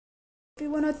If you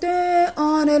wanna turn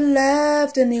on the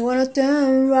left and you wanna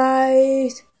turn right,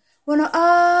 wanna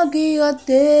argue all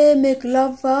day, make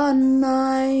love all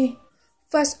night.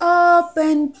 Fast up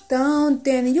and down,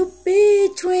 then you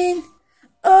between.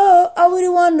 Oh, I really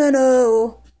wanna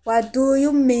know, what do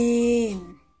you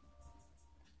mean?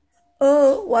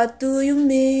 Oh, what do you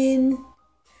mean?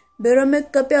 Better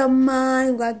make up your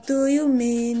mind, what do you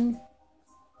mean?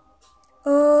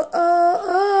 Oh, oh,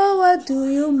 oh, what do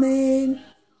you mean?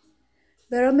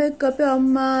 Better make up your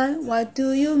mind, what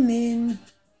do you mean?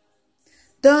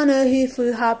 Don't know if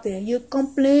we happy, you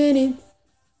complaining.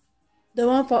 The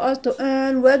one for us to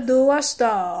earn, where do I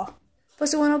start?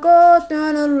 First you wanna go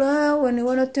turn left, when you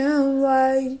wanna turn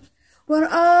right. Wanna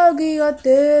argue all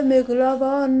day, make love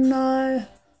all night.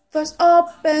 First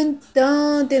up and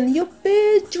down, then you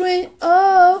between.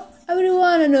 Oh, I really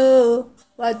wanna know,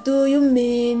 what do you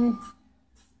mean?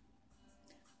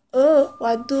 Oh,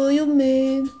 what do you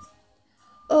mean?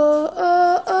 Oh,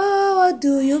 oh, oh, what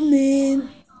do you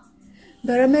mean?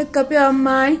 Better make up your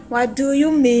mind, what do you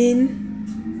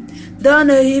mean? Don't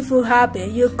know if you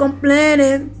happy, you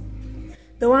complaining.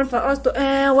 The one for us to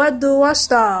end, what do I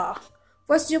start?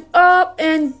 First you up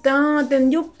and down,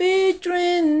 then you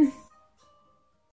between.